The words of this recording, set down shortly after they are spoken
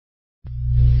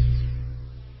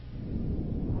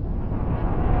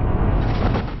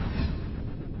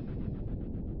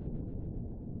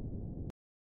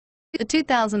The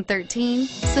 2013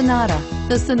 Sonata.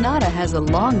 The Sonata has a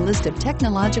long list of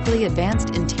technologically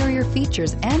advanced interior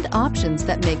features and options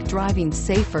that make driving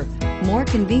safer, more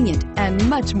convenient, and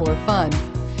much more fun.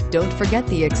 Don't forget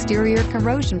the exterior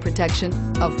corrosion protection,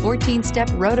 a 14-step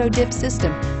roto-dip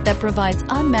system that provides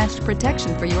unmatched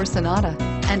protection for your Sonata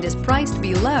and is priced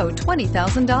below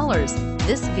 $20,000.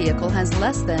 This vehicle has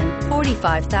less than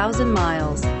 45,000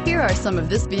 miles. Here are some of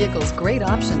this vehicle's great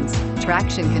options: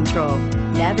 traction control,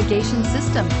 navigation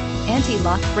system,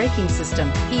 anti-lock braking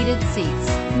system, heated seats,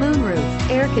 moonroof,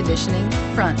 air conditioning,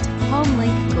 front,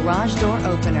 HomeLink garage door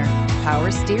opener, power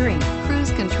steering,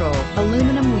 cruise control,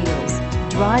 aluminum wheels.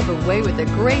 Drive away with a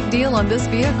great deal on this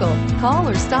vehicle. Call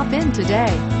or stop in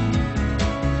today.